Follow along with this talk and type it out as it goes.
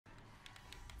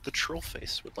The troll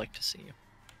face would like to see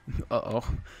you. Uh-oh.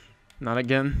 Not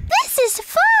again. This is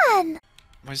fun!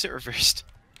 Why is it reversed?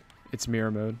 It's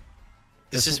mirror mode.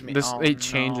 This is me. This Oh, it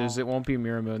changes. no. It won't be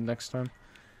mirror mode next time.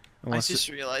 I just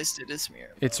realized it is mirror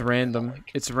mode. It's random.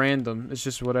 It's random. It's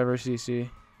just whatever CC.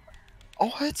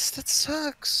 Oh, that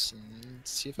sucks.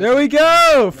 See if There we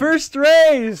go! First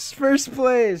race! First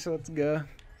place! Let's go.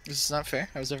 This is not fair.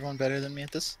 How is everyone better than me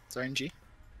at this? It's RNG.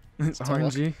 It's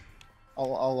RNG.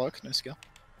 All luck, no skill.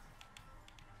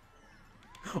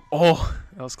 Oh,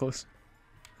 that was close.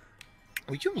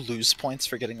 Will you lose points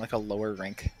for getting like a lower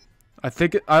rank? I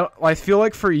think I feel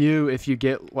like for you, if you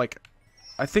get like,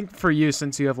 I think for you,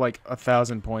 since you have like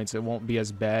 1,000 points, it won't be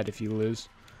as bad if you lose,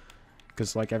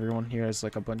 because like everyone here has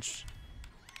like a bunch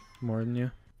more than you.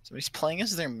 Somebody's playing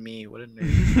as their me. What an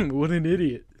idiot. What an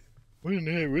idiot. What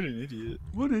an idiot.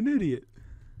 What an idiot.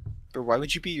 But why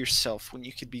would you be yourself when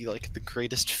you could be like the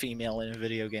greatest female in a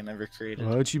video game ever created?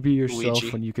 Why would you be yourself Luigi.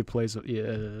 when you could play so?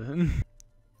 Yeah.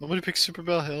 Nobody picked Super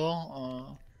Bell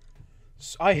Hill.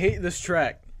 I hate this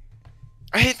track.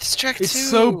 I hate this track too. It's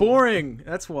so boring.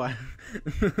 That's why.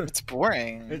 It's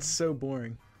boring. It's so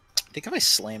boring. I think if I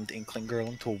slammed Inkling Girl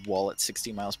into a wall at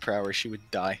 60 miles per hour, she would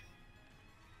die.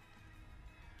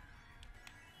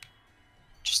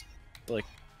 Just like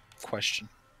question.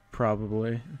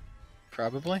 Probably.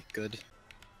 Probably? Good.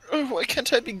 Oh, why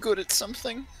can't I be good at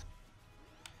something?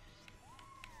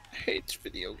 I hate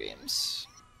video games.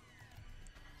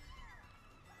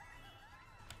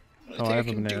 Oh, I have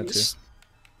a banana too.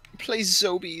 Play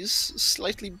Zobies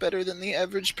slightly better than the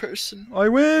average person. I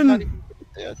Not win! even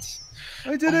good at that.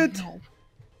 I did it! No.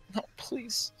 No,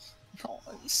 please. No,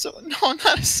 no,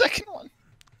 not a second one.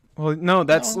 Well, no,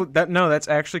 that's No. that's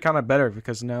actually kind of better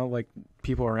because now like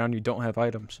people around you don't have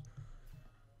items.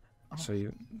 Oh. So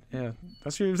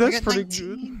that's got pretty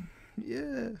 19. good.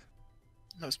 Yeah.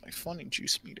 That was my funny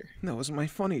juice meter. That was my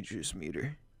funny juice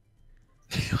meter.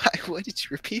 Why did you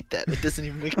repeat that? It doesn't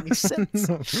even make any sense.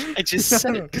 No. I just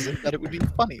said it because I thought it would be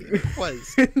funny. It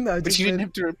was. No, But you didn't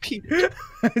have to repeat it.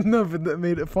 No, but that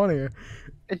made it funnier.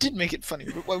 It did make it funny,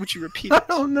 but why would you repeat I it?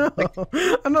 don't know.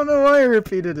 I don't know why I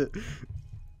repeated it.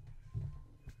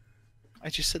 I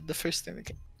just said the first thing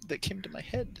that came to my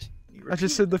head. You I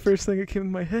just said the first thing that came to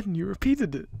my head and you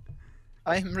repeated it.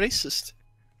 I'm racist.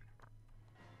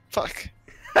 Fuck.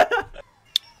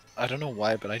 I don't know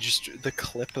why, but I just the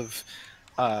clip of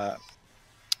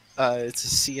it's a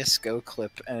CS:GO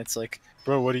clip, and it's like,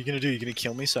 bro, what are you gonna do? You gonna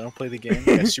kill me so I don't play the game?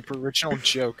 Like a super original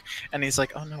joke. And he's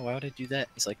like, oh no, why would I do that?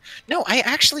 He's like, no, I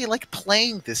actually like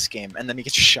playing this game. And then he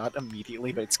gets shot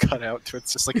immediately, but it's cut out to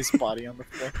it's just like his body on the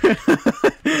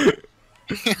floor.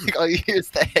 Like, all you hear is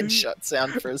the headshot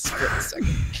sound for a split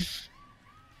second.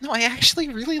 No, I actually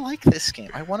really like this game.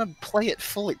 I want to play it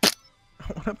fully.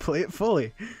 I want to play it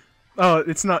fully. Oh,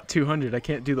 it's not 200. I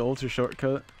can't do the ultra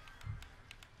shortcut.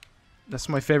 That's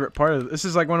my favorite part of it. This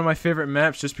is like one of my favorite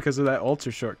maps just because of that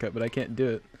ultra shortcut, but I can't do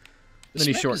it. This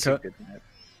Any map is a shortcut? good map.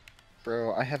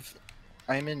 Bro,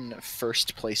 I'm in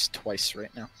first place twice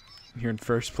right now. You're in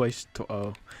first place.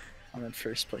 Oh. I'm in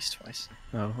first place twice.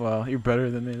 Oh, well, you're better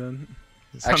than me then.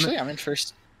 Actually, I'm in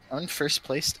first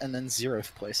place and then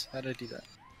 0th place. How did I do that?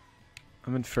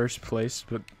 I'm in first place,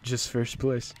 but just first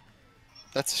place.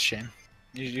 That's a shame.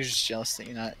 You're just jealous that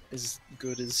you're not as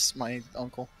good as my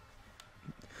uncle.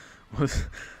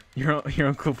 Your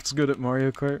uncle's good at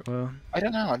Mario Kart? Well, I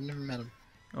don't know. I've never met him.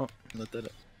 Oh. That did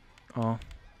it. Oh.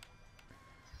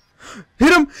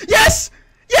 Hit him! Yes!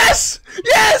 Yes!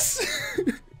 Yes!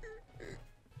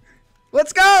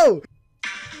 Let's go!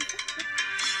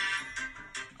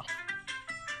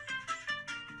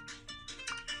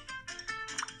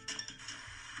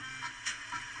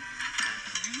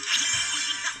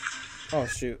 Oh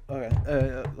shoot. Okay.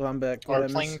 Well, I'm back. We're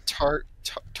playing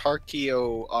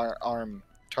Tarkio Arm.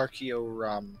 Tarkio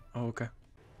Ram. Oh, okay.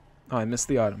 Oh, I missed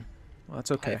the item. Well,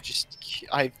 that's okay.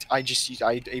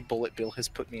 A bullet bill has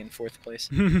put me in 4th place.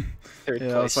 3rd place.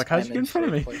 Yeah, I was like, how'd you get in front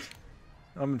of me? Place.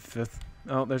 I'm in 5th.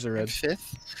 Oh, there's a I'm red.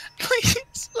 5th?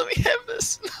 Please, let me have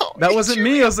this. No. That wasn't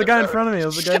me. It was the guy in front of me. It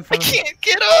was the guy in front of me. I can't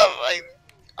get up.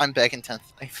 I'm back in 10th.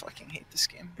 I fucking hate this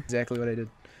game. Exactly what I did.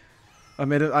 I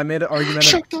made an argument.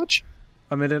 Shock dodge.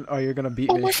 I made it. Oh, you're gonna beat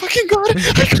Oh me. my fucking god! I got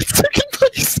 2nd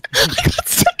place. I got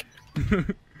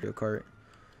 2nd. Mario Kart.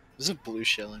 There's a blue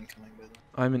shell incoming, by the way.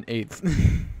 I'm in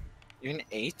 8th. You're in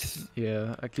 8th?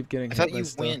 Yeah, I keep getting I hit thought by you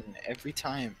stuff. win every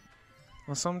time.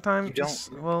 Well, sometimes. You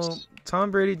don't Well, lose.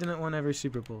 Tom Brady didn't win every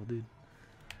Super Bowl, dude.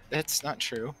 That's not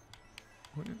true.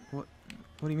 What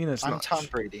do you mean that's I'm not? Tom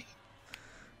Brady.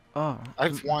 Oh.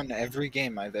 I've won every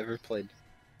game I've ever played.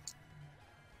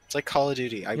 It's like Call of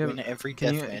Duty. I Yeah, win every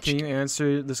Can death you match. can you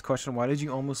answer this question? Why did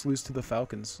you almost lose to the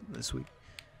Falcons this week?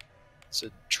 It's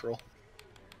a troll.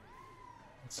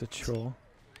 It's a troll.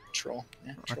 Troll.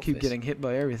 Yeah, I troll keep face. getting hit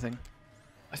by everything.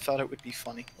 I thought it would be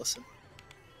funny. Listen.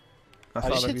 I I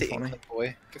just thought hit it'd the be funny. Inkling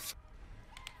boy.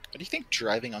 How do you think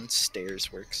driving on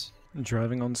stairs works?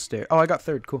 Driving on stairs. Oh, I got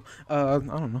third. Cool. I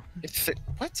don't know.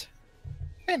 What?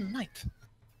 I'm ninth.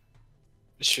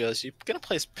 Just realized you're gonna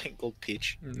play as Pink Gold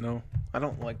Peach. No, I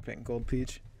don't like Pink Gold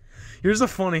Peach. Here's a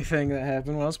funny thing that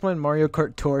happened when I was playing Mario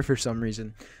Kart Tour for some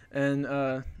reason, and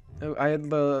I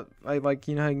like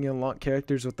you know how you can unlock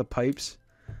characters with the pipes.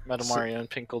 Metal Mario and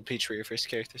Pink Gold Peach were your first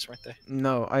characters, weren't they?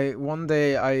 No, one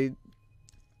day I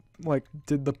like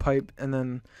did the pipe and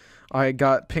then I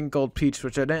got Pink Gold Peach,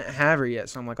 which I didn't have her yet,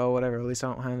 so I'm like, oh whatever, at least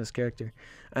I don't have this character.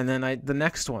 And then the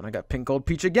next one I got Pink Gold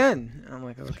Peach again. And I'm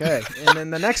like, okay. And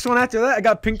then the next one after that I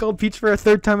got Pink Gold Peach for a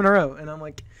third time in a row. And I'm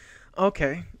like,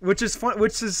 okay. Which is fun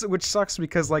which sucks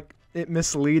because like it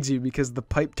misleads you because the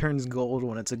pipe turns gold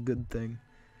when it's a good thing.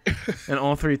 And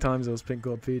all 3 times it was Pink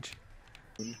Gold Peach.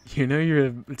 You know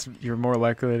you're more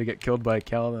likely to get killed by a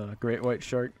cow than a great white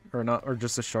shark, or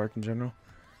just a shark in general.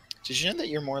 Did you know that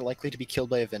you're more likely to be killed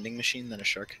by a vending machine than a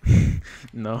shark?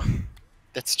 No.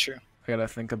 That's true. I gotta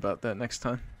think about that next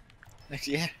time. Like,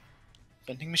 yeah.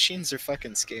 Vending machines are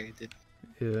fucking scary, dude.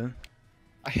 Yeah.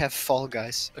 I have Fall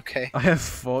Guys, okay? I have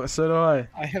so do I.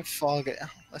 I have Fall Guys. Oh,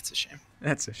 that's a shame.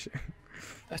 That's a shame.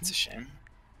 That's a shame.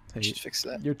 I Hey, should fix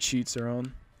that. your cheats are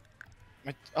on.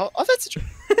 Oh, that's a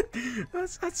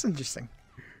That's interesting.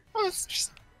 Oh, that's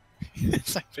just...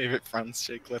 It's my favorite Friends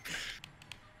shit clip.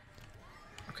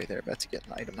 Okay, they're about to get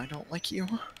an item. I don't like you.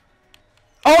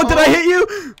 Oh, did I hit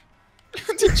you?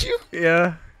 Did you?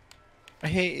 Yeah. I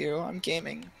hate you. I'm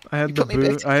gaming. I had You the put me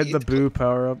back boo. I had to the eighth. boo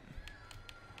power up.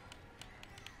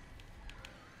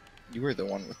 You were the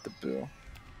one with the boo.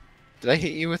 Did I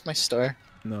hit you with my star?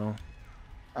 No.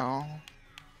 Oh. I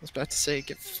was about to say,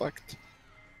 get fucked.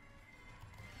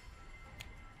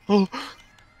 Oh!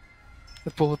 The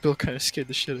bullet bill kind of scared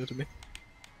the shit out of me.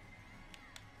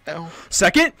 Ow.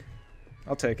 Second.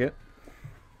 I'll take it.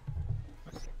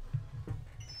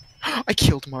 I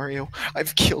killed Mario.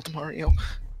 I've killed Mario.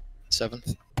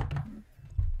 7th.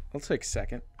 I'll take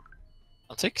second.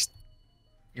 I'll take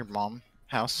your mom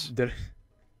house. Did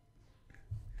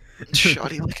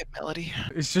Shoddy like a melody.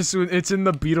 it's in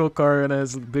the beetle car and it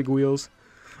has big wheels.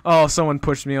 Oh, someone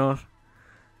pushed me off.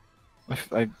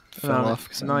 I fell off.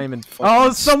 'Cause Now I'm in. fucking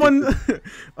Oh, someone. stupid.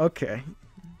 Okay.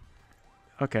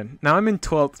 Okay. Now I'm in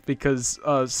 12th because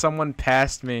someone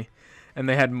passed me, and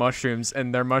they had mushrooms,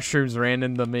 and their mushrooms ran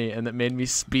into me, and it made me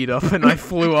speed up, and I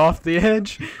flew off the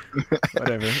edge.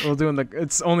 Whatever. We'll do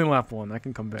it's only lap 1. I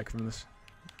can come back from this.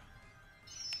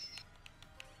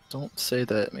 Don't say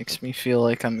that. It makes me feel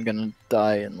like I'm gonna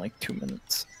die in like 2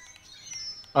 minutes.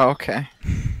 Oh, okay.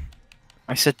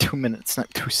 I said 2 minutes,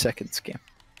 not 2 seconds, game.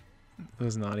 It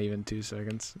was not even 2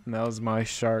 seconds. And that was my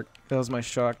shark. That was my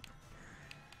shock.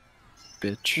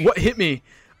 Bitch. What hit me?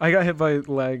 I got hit by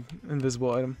lag.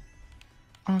 Invisible item.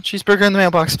 Oh, cheeseburger in the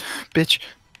mailbox. Bitch.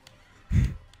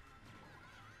 I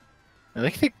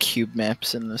like the cube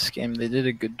maps in this game. They did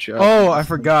a good job. Oh, I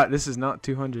forgot. This is not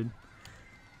 200.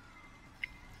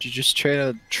 Did you just try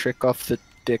to trick off the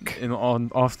dick?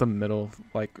 Off the middle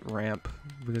like ramp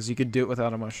because you could do it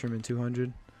without a mushroom in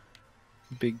 200.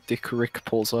 Big Dick Rick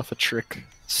pulls off a trick.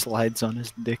 Slides on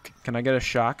his dick. Can I get a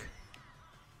shock?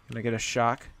 Can I get a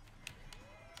shock?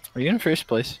 Are you in first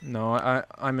place? No,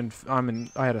 I'm in.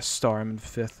 I had a star. I'm in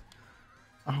 5th.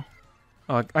 Oh.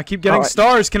 I keep getting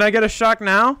stars. Can I get a shock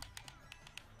now?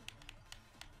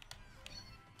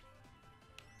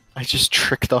 I just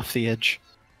tricked off the edge.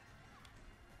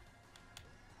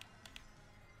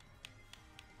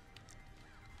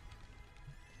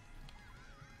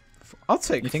 I'll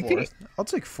take You think 4th. I'll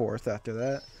take 4th after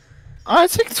that. I'll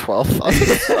take 12th. I'll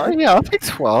take, yeah, I'll take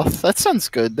 12th. That sounds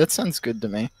good. That sounds good to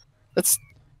me.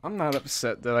 I'm not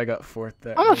upset that I got 4th.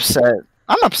 I'm upset.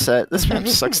 I'm upset. This map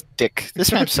sucks dick.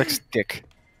 This map sucks dick.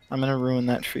 I'm gonna ruin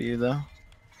that for you, though.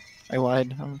 I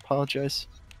lied. I apologize.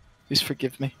 Please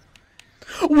forgive me.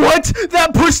 What?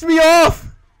 That pushed me off!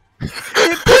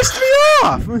 It pushed me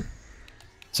off!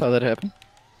 Saw that happen.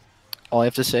 All I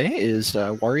have to say is,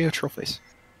 Wario Trollface.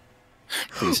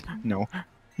 Please, no.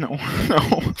 No,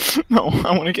 no, no,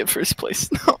 I want to get first place.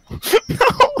 No,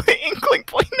 no, Inkling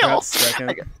boy, no. I got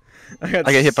second. I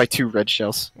got hit by 2 red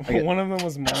shells. One of them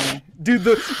was mine. Dude,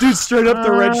 dude, straight up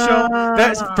the red shell.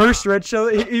 That first red shell,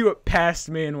 he went past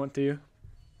me and went to you.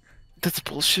 That's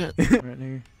bullshit. Right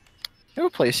here.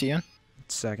 What place are you in?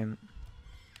 Second.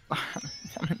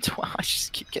 I'm in 12. I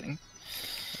just keep getting...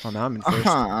 Oh, now I'm in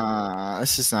first.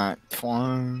 This is not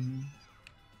fun.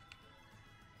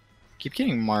 Keep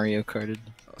getting Mario Karted.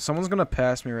 Someone's gonna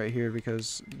pass me right here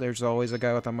because there's always a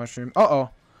guy with a mushroom. Uh-oh.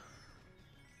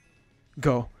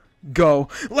 Go. Go.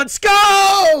 Let's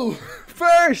go!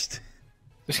 First!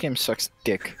 This game sucks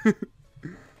dick.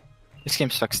 This game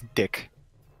sucks dick.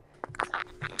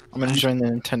 I'm gonna join the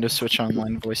Nintendo Switch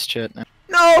Online voice chat now.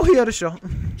 No, he had a shell.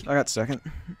 I got second.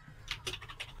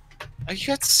 Oh, you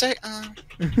got to say,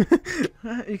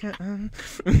 You got,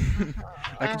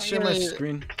 I can share my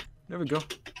screen. There we go.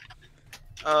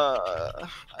 yeah,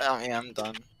 I'm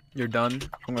done. You're done?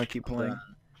 I'm gonna keep playing.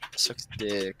 Sucks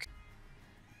dick.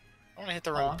 I wanna hit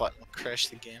the wrong button and crash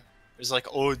the game. It was like,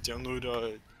 oh,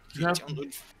 download,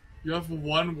 You have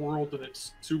one world and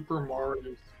it's Super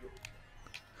Mario.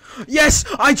 Yes!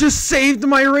 I just saved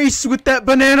my race with that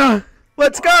banana!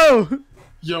 Let's go!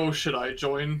 Yo, should I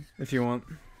join? If you want.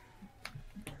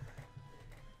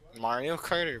 Mario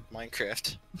Kart or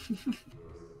Minecraft?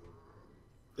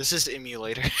 This is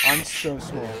emulator. I'm so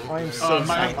small. I'm so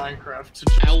small. Minecraft.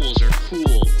 Owls are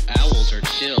cool. Owls are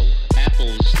chill.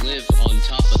 Apples live on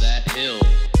top of that hill.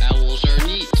 Owls are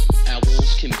neat.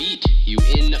 Owls can beat you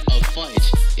in a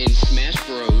fight. In Smash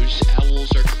Bros,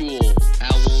 owls are cool.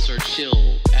 Owls are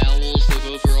chill.